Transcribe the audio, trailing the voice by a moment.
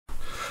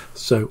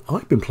So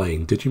I've been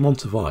playing Digimon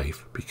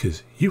Survive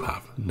because you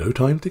have no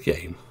time to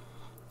game.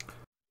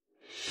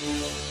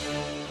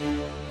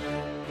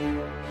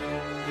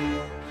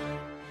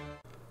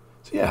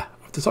 So yeah,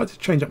 I've decided to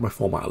change up my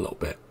format a little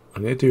bit.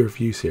 I'm going to do a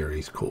review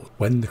series called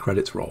When the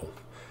Credits Roll.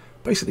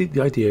 Basically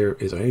the idea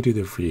is I only do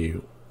the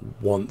review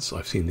once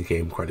I've seen the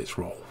game credits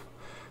roll,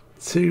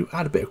 to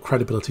add a bit of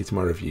credibility to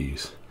my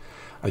reviews.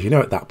 As you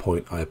know, at that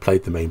point I had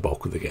played the main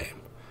bulk of the game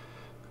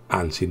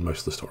and seen most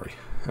of the story.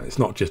 It's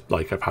not just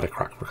like I've had a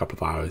crack for a couple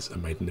of hours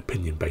and made an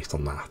opinion based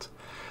on that.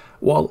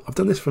 While I've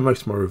done this for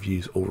most of my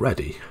reviews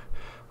already,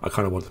 I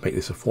kind of want to make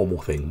this a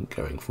formal thing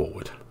going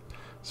forward.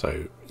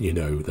 So you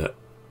know that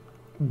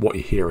what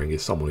you're hearing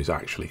is someone who's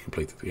actually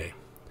completed the game.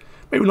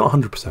 Maybe not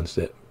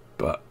 100%ed it,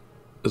 but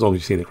as long as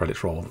you've seen the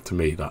credits roll, to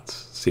me that's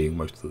seeing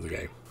most of the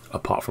game.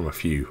 Apart from a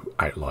few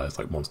outliers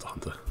like Monster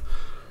Hunter.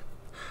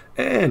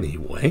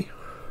 Anyway,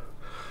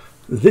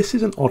 this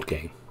is an odd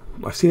game.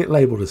 I've seen it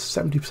labelled as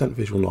 70%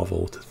 visual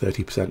novel to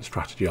 30%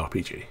 strategy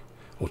RPG,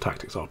 or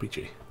tactics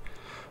RPG.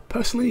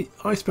 Personally,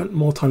 I spent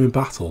more time in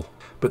battle,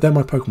 but then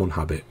my Pokemon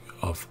habit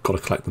of got to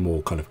collect them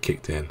all kind of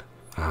kicked in.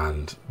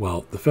 And,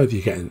 well, the further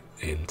you get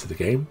into the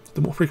game,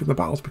 the more frequent the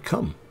battles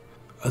become.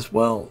 As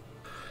well,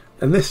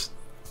 and this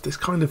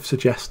kind of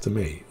suggests to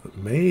me that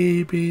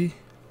maybe,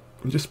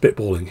 I'm just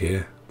spitballing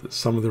here, that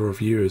some of the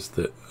reviewers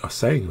that are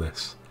saying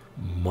this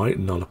might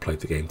not have played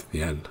the game to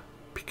the end,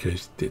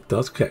 because it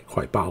does get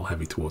quite battle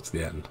heavy towards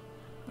the end.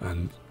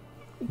 And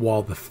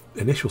while the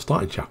initial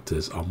starting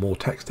chapters are more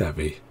text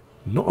heavy,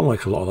 not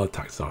unlike a lot of other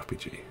tactics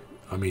RPG,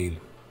 I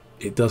mean,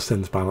 it does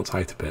tend to balance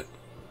out a bit.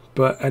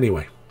 But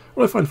anyway,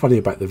 what I find funny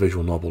about the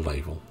visual novel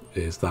label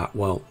is that,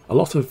 well, a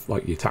lot of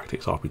like your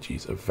tactics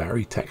RPGs are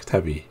very text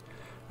heavy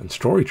and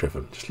story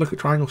driven. Just look at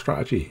Triangle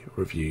Strategy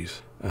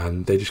reviews,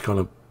 and they just kind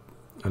of,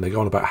 and they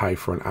go on about how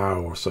for an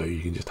hour or so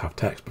you can just have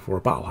text before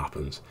a battle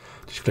happens,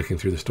 just clicking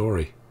through the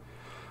story.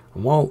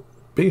 And while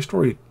being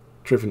story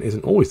driven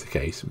isn't always the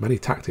case, many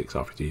tactics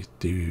RPGs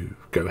do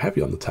go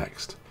heavy on the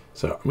text.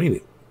 So I mean,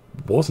 it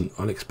wasn't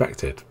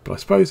unexpected, but I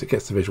suppose it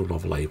gets the visual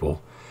novel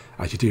label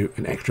as you do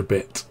an extra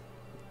bit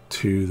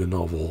to the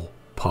novel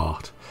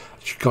part.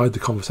 You guide the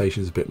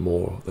conversations a bit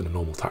more than a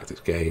normal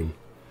tactics game,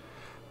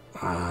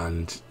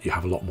 and you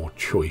have a lot more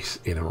choice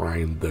in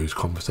around those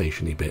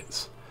conversation-y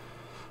bits.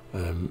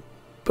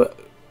 But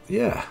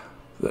yeah,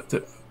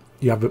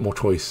 you have a bit more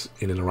choice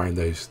in and around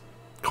those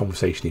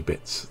conversation-y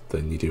bits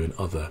than you do in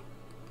other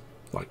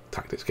like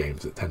tactics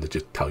games that tend to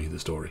just tell you the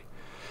story.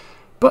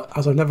 But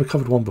as I've never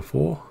covered one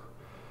before,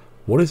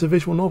 what is a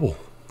visual novel?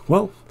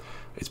 Well,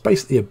 it's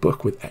basically a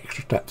book with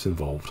extra steps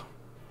involved.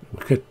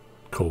 We could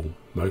call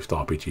most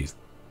RPGs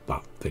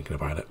that, thinking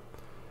about it.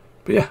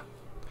 But yeah.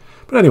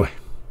 But anyway,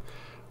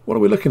 what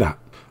are we looking at?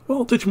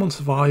 Well, Digimon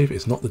Survive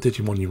is not the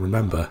Digimon you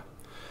remember.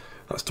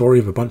 That story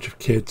of a bunch of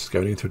kids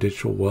going into a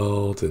digital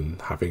world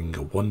and having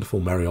a wonderful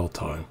merry old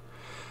time.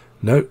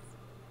 No,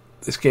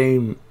 this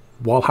game,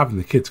 while having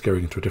the kids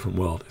going into a different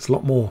world, it's a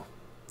lot more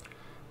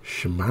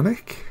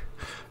shamanic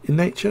in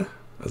nature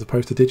as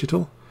opposed to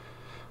digital.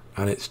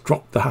 And it's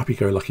dropped the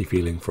happy-go-lucky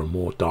feeling for a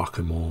more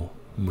darker, more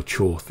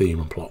mature theme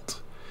and plot.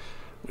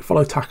 We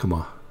follow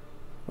Takuma,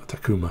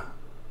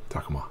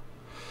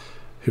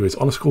 who is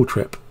on a school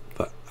trip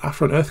that,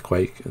 after an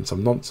earthquake and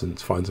some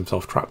nonsense, finds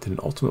himself trapped in an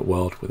alternate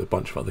world with a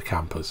bunch of other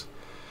campers.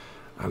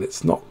 And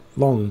it's not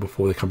long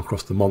before they come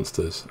across the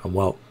monsters, and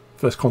well,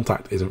 first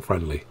contact isn't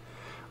friendly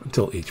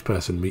until each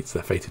person meets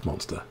their fated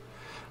monster.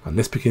 And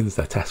this begins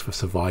their test for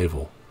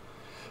survival,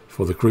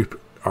 for the group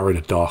are in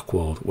a dark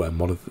world where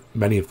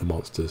many of the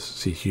monsters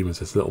see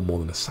humans as little more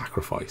than a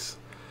sacrifice.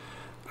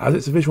 As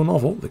it's a visual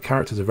novel, the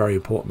characters are very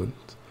important,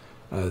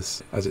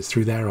 as it's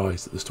through their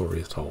eyes that the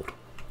story is told.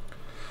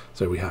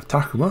 So we have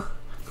Takuma,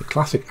 the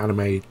classic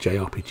anime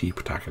JRPG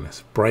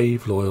protagonist,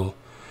 brave, loyal,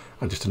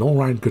 and just an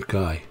all-round good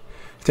guy.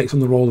 He takes on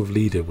the role of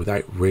leader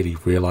without really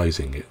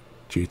realising it,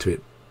 due to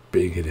it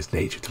being in his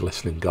nature to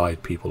listen and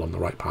guide people on the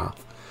right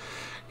path.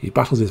 He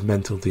battles his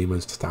mental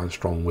demons to stand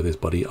strong with his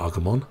buddy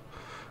Agumon,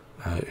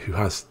 who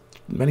has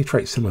many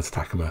traits similar to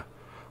Takuma,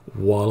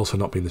 while also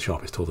not being the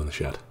sharpest tool in the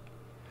shed.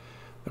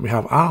 Then we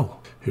have Ao,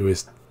 who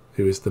is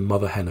the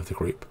mother hen of the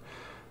group,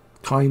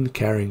 kind,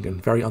 caring,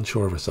 and very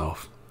unsure of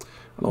herself,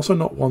 and also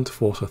not one to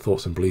force her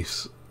thoughts and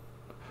beliefs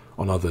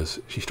on others.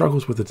 She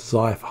struggles with the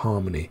desire for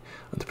harmony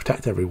and to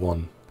protect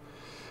everyone,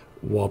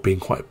 while being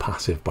quite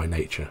passive by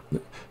nature.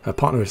 Her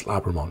partner is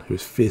Labramon, who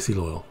is fiercely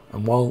loyal,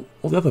 and while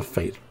all the other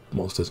fate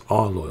monsters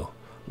are loyal,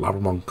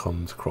 Labramon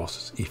comes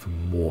across as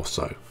even more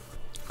so.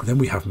 Then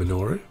we have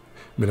Minoru,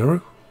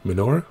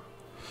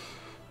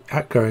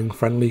 outgoing,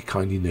 friendly,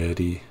 kindly,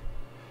 nerdy.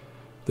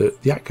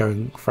 The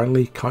outgoing,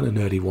 friendly, kind of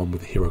nerdy one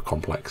with a hero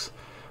complex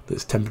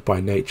that's tempered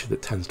by nature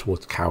that tends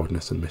towards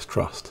cowardness and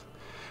mistrust.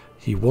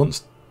 He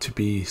wants to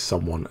be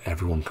someone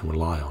everyone can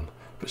rely on,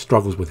 but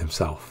struggles with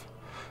himself.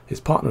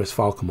 His partner is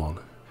Falcomon,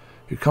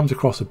 who comes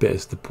across a bit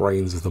as the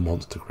brains of the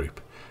monster group.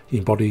 He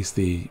embodies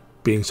the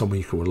being someone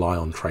you can rely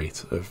on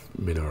trait of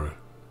Minoru.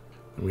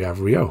 And we have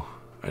Ryo,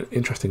 an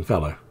interesting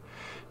fellow.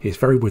 He is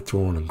very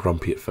withdrawn and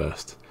grumpy at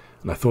first,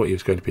 and I thought he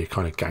was going to be a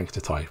kind of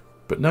gangster type,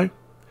 but no,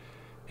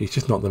 he's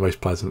just not the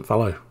most pleasant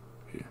fellow.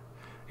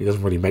 He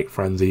doesn't really make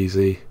friends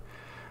easy,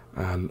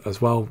 and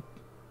as well,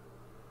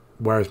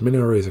 whereas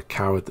Minoru is a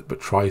coward but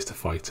tries to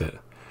fight it,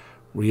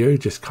 Ryo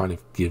just kind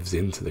of gives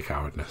in to the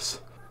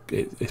cowardness.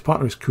 His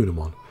partner is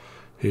Kunamon,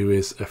 who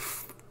is a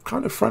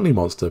kind of friendly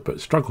monster but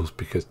struggles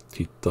because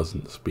he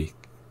doesn't speak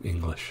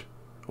English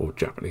or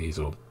Japanese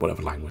or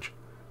whatever language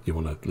you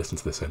want to listen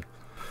to this in.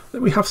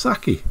 Then we have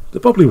Saki, the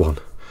bubbly one,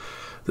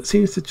 that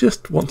seems to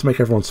just want to make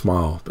everyone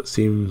smile,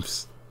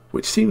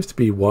 which seems to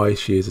be why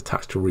she is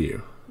attached to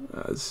Ryu,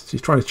 as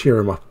she's trying to cheer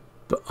him up,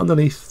 but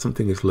underneath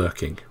something is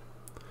lurking.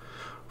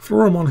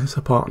 Floramon is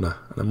her partner,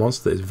 and a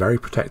monster that is very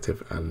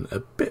protective and a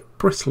bit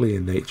bristly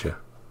in nature.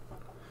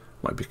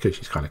 Might be because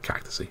she's kind of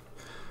cactusy.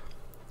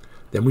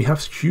 Then we have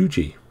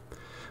Shuji,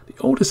 the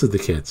oldest of the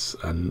kids,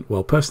 and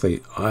well,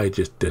 personally, I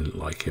just didn't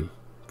like him,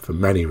 for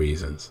many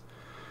reasons,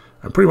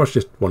 and pretty much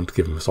just wanted to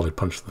give him a solid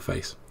punch to the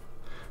face.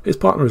 His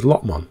partner is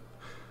Lotmon,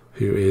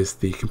 who is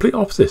the complete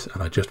opposite,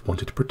 and I just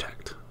wanted to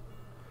protect.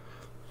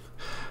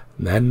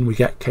 And then we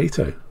get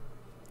Kaito.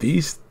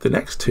 The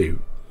next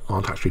two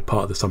aren't actually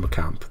part of the summer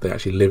camp, they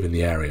actually live in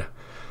the area.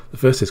 The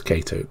first is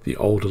Kaito, the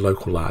older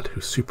local lad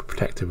who's super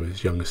protective of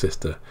his younger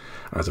sister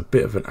and has a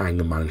bit of an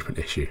anger management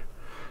issue.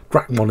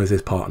 Dracmon is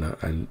his partner,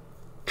 and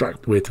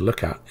Drac, weird to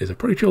look at, is a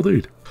pretty chill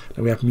dude.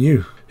 Then we have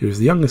Mew, who is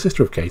the younger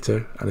sister of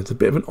Kaito and is a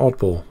bit of an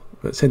oddball,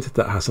 but it's hinted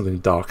that has something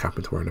dark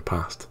happened to her in the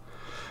past.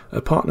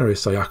 Her partner is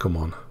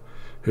Sayakomon,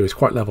 who is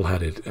quite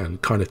level-headed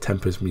and kind of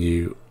tempers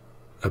Mew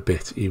a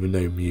bit, even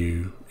though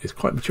Mew is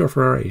quite mature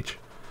for her age.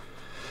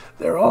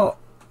 There are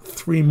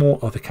three more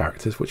other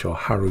characters, which are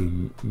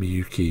Haru,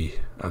 Miyuki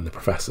and the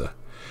Professor.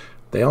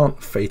 They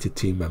aren't fated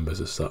team members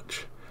as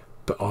such,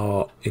 but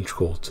are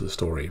integral to the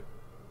story,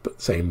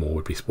 but saying more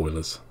would be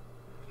spoilers.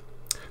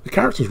 The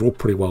characters are all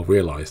pretty well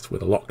realised,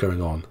 with a lot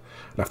going on,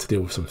 and have to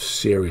deal with some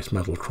serious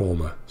mental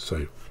trauma,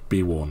 so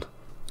be warned.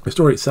 The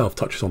story itself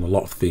touches on a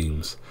lot of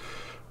themes,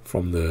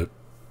 from the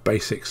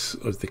basics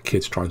of the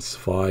kids trying to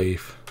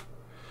survive,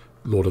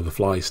 Lord of the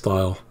Flies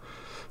style,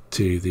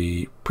 to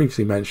the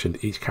previously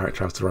mentioned each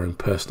character has their own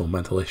personal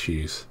mental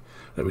issues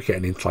that we get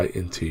an insight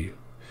into,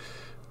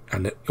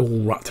 and it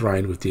all wrapped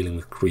around with dealing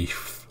with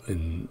grief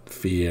and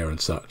fear and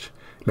such.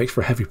 It makes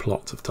for a heavy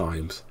plot of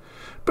times,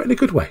 but in a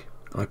good way.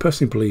 I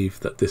personally believe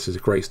that this is a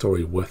great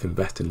story worth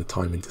investing the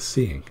time into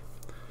seeing.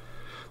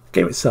 The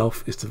game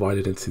itself is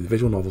divided into the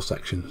visual novel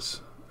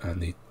sections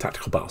and the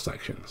tactical battle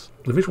sections.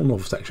 The visual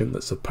novel section,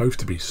 that's supposed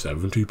to be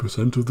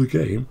 70% of the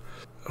game,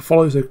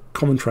 follows a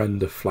common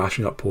trend of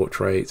flashing up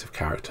portraits of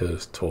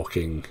characters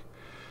talking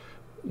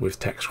with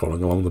text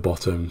scrolling along the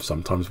bottom,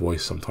 sometimes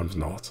voice, sometimes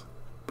not.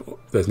 But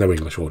there's no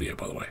English audio,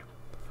 by the way.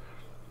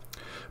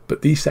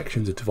 But these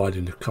sections are divided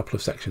into a couple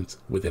of sections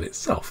within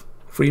itself,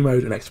 free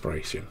mode and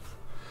exploration.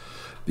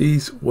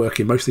 These work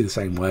in mostly the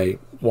same way,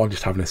 one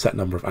just having a set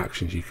number of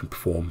actions you can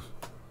perform,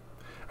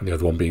 and the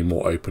other one being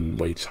more open,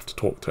 where you just have to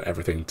talk to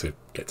everything to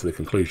get to the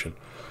conclusion.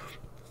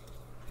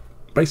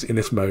 Basically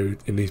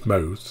in these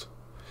modes,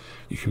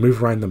 you can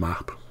move around the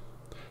map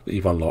that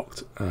you've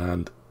unlocked,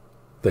 and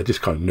they're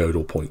just kind of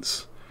nodal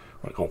points,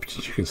 like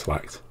options you can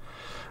select.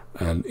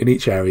 And in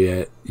each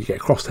area, you get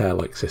a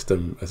crosshair-like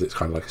system, as it's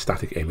kind of like a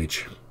static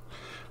image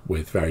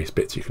with various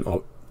bits you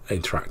can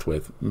interact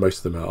with.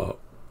 Most of them are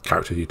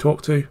characters you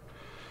talk to,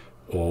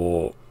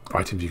 or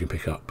items you can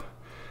pick up.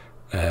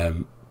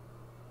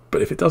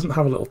 But if it doesn't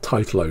have a little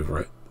title over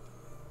it,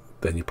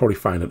 then you probably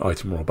found an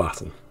item or a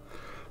battle.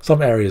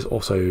 Some areas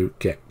also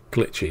get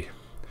glitchy,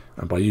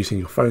 and by using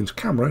your phone's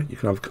camera you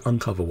can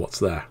uncover what's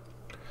there.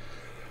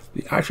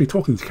 Actually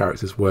talking to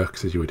characters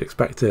works as you would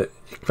expect it.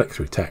 You click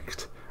through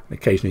text, and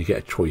occasionally you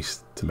get a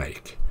choice to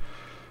make,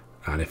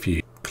 and if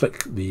you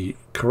click the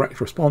correct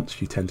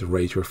response you tend to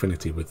raise your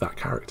affinity with that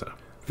character.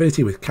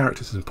 Affinity with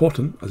characters is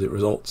important as it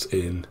results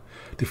in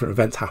different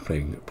events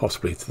happening,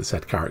 possibly to the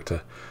said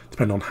character,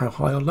 depending on how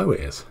high or low it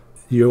is.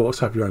 You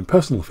also have your own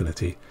personal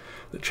affinity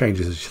that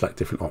changes as you select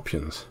different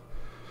options,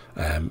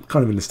 kind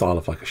of in the style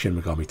of like a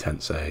Shin Megami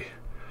Tensei.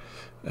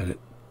 And it,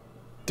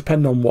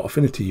 depending on what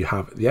affinity you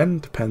have at the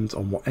end, depends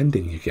on what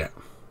ending you get,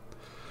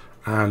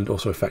 and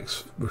also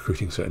affects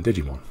recruiting certain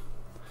Digimon.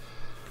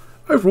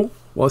 Overall,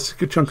 while it's a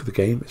good chunk of the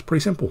game, it's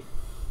pretty simple.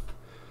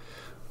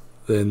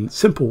 Then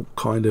simple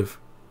kind of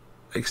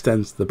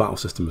extends the battle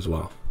system as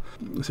well.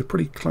 It's a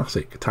pretty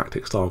classic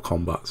tactic style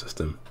combat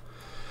system,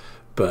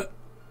 but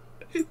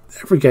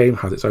every game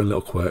has its own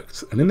little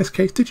quirks, and in this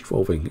case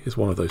Digivolving is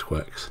one of those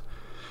quirks.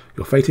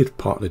 Your fated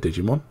partner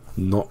Digimon,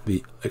 not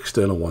the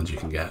external ones you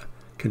can get,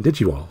 can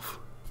Digivolve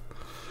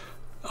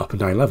up and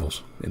down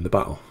levels in the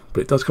battle,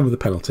 but it does come with a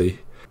penalty.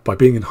 By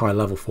being in high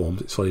level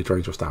forms, it slowly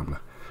drains your stamina.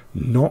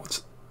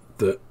 Not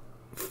that,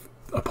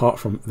 apart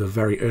from the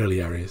very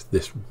early areas,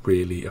 this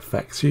really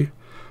affects you,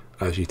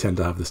 as you tend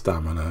to have the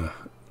stamina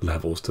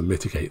levels to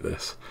mitigate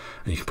this,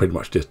 and you can pretty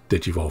much just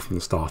Digivolve from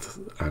the start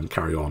and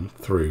carry on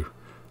through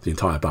the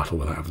entire battle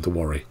without having to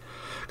worry,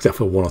 except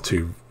for one or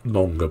two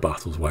longer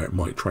battles where it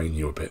might train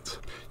you a bit.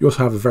 You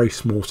also have a very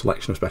small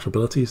selection of special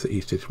abilities that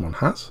each Digimon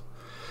has,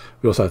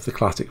 We also have the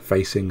classic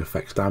facing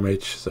affects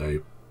damage,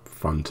 so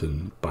front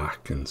and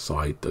back and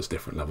side does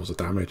different levels of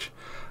damage,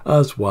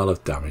 as well as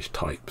damage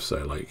types,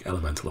 so like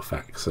elemental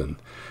effects and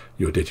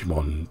your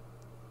Digimon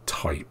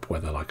type,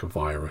 whether like a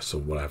virus or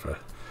whatever,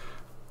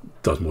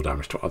 does more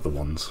damage to other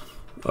ones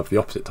of the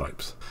opposite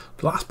types.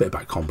 The last bit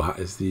about combat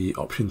is the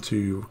option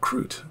to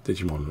recruit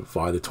Digimon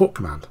via the talk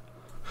command.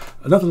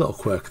 Another little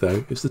quirk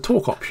though is the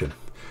talk option.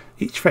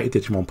 Each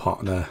fated Digimon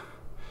partner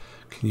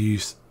can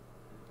use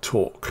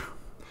talk,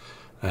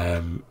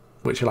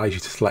 which allows you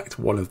to select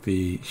one of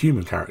the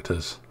human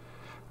characters,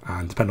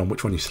 and depending on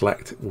which one you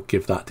select, it will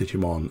give that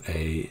Digimon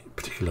a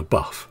particular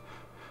buff,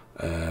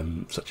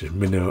 such as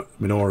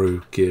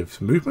Minoru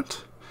gives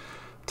movement,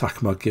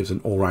 Takuma gives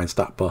an all-round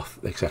stat buff,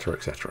 etc,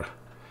 etc.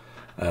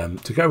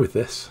 To go with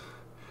this,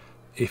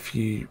 if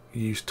you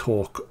use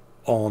talk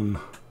on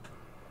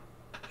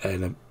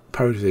an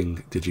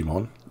opposing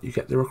Digimon, you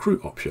get the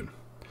recruit option,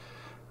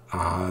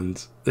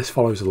 and this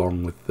follows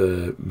along with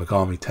the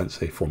Megami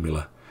Tensei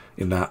formula,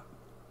 in that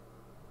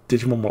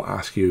Digimon will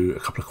ask you a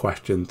couple of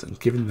questions, and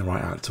giving the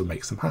right answer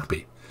makes them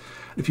happy.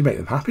 If you make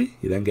them happy,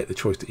 you then get the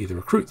choice to either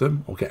recruit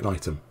them or get an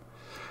item.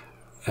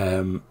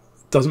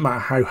 Doesn't matter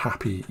how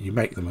happy you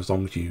make them, as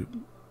long as you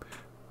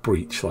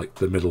breach like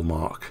the middle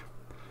mark,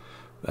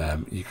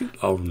 you can,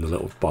 on the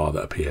little bar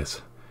that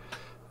appears.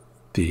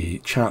 The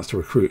chance to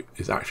recruit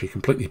is actually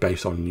completely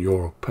based on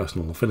your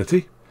personal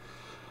affinity,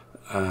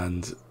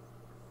 and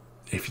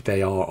if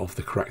they are of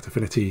the correct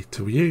affinity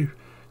to you,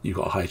 you've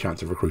got a higher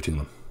chance of recruiting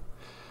them.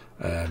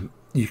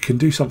 You can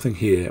do something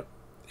here.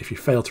 If you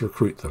fail to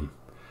recruit them,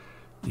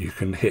 you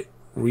can hit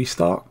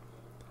restart,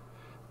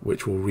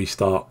 which will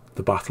restart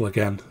the battle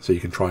again, so you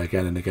can try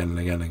again and again and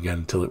again and again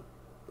until it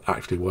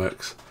actually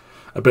works.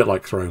 A bit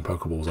like throwing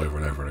Pokeballs over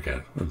and over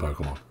again in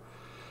Pokemon.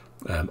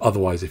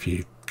 Otherwise, if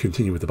you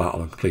continue with the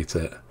battle and complete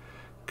it,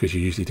 because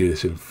you usually do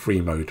this in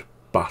free mode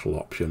battle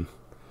option,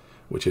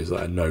 which is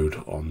a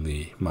node on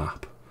the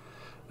map,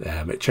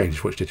 it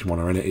changes which Digimon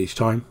are in it each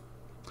time.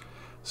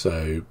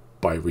 So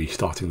by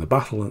restarting the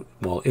battle,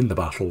 while in the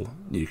battle,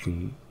 you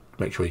can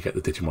make sure you get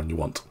the Digimon you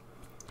want.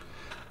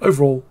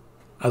 Overall,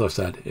 as I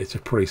said, it's a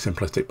pretty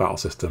simplistic battle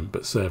system,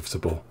 but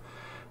serviceable,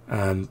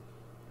 and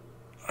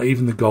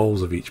even the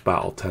goals of each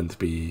battle tend to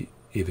be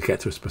either get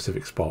to a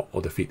specific spot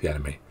or defeat the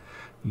enemy.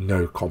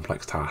 No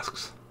complex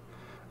tasks.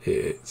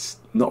 It's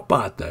not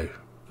bad though,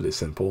 but it's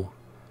simple.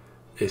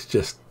 It's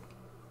just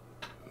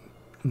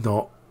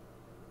not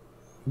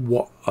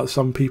what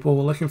some people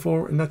are looking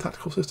for in their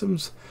tactical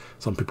systems.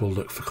 Some people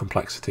look for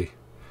complexity,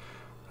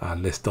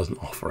 and this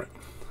doesn't offer it.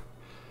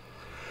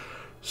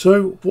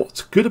 So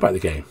what's good about the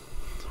game?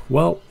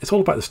 Well, it's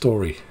all about the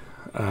story,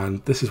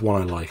 and this is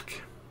one I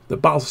like. The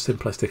battles are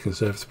simplistic and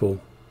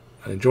serviceable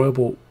and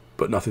enjoyable,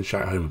 but nothing to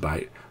shout home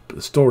about. But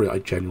the story I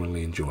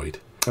genuinely enjoyed,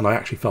 and I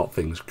actually felt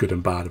things good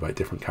and bad about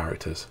different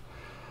characters.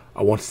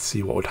 I wanted to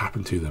see what would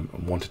happen to them,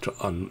 and wanted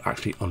to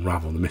actually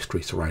unravel the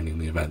mystery surrounding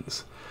the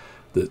events.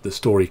 The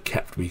story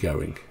kept me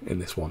going in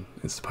this one,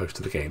 as opposed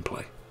to the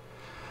gameplay.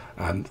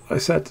 And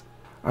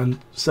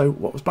so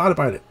what was bad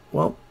about it?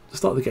 Well, the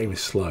start of the game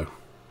is slow,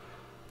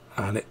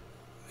 and it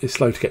is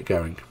slow to get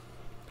going,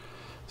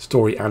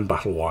 story and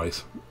battle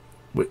wise,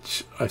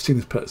 which I've seen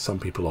has put some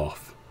people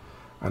off.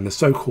 And the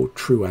so-called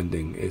true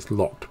ending is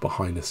locked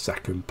behind a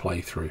second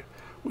playthrough,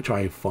 which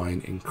I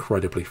find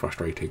incredibly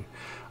frustrating.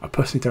 I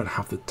personally don't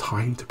have the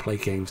time to play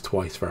games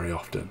twice very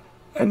often.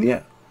 And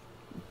yet,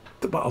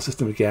 the battle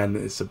system again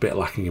is a bit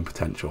lacking in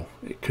potential.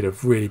 It could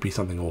have really been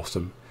something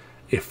awesome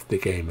if the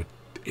game had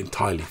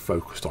entirely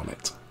focused on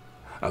it,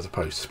 as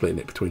opposed to splitting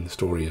it between the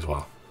story as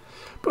well.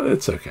 But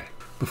it's okay.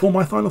 Before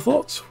my final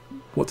thoughts,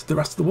 what did the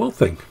rest of the world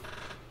think?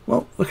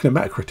 Well, looking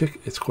at Metacritic,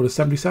 it's scored a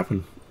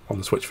 77 on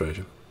the Switch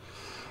version.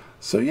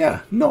 So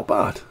yeah, not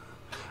bad.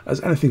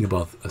 As anything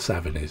above a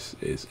 7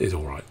 is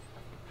alright.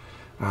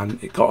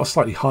 And it got a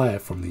slightly higher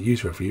from the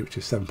user review, which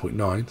is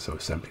 7.9, so a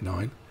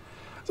 79.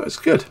 So it's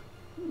good.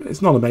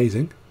 It's not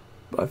amazing,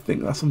 but I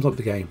think that sums up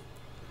the game.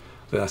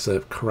 So that's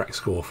a correct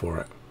score for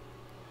it.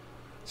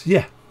 So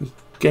yeah, the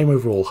game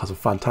overall has a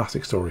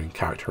fantastic story and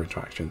character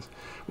interactions,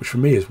 which for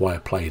me is why I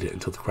played it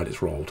until the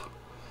credits rolled.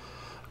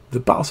 The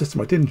battle system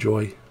I did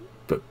enjoy,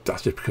 but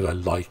that's just because I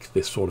like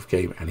this sort of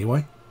game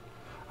anyway,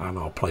 and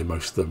I'll play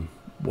most of them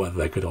whether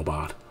they're good or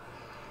bad.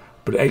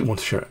 But it ain't one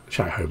to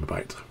shout home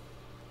about.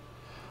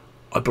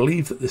 I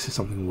believe that this is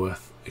something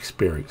worth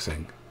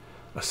experiencing,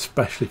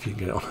 especially if you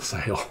can get it on a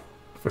sale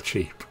for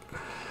cheap.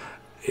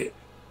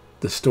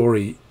 The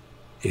story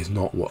is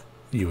not what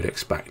you would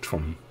expect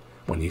from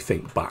when you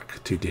think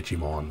back to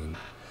Digimon and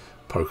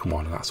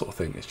Pokemon and that sort of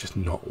thing. It's just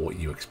not what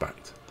you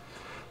expect.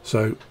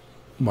 So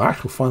my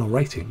actual final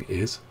rating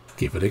is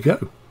give it a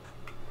go.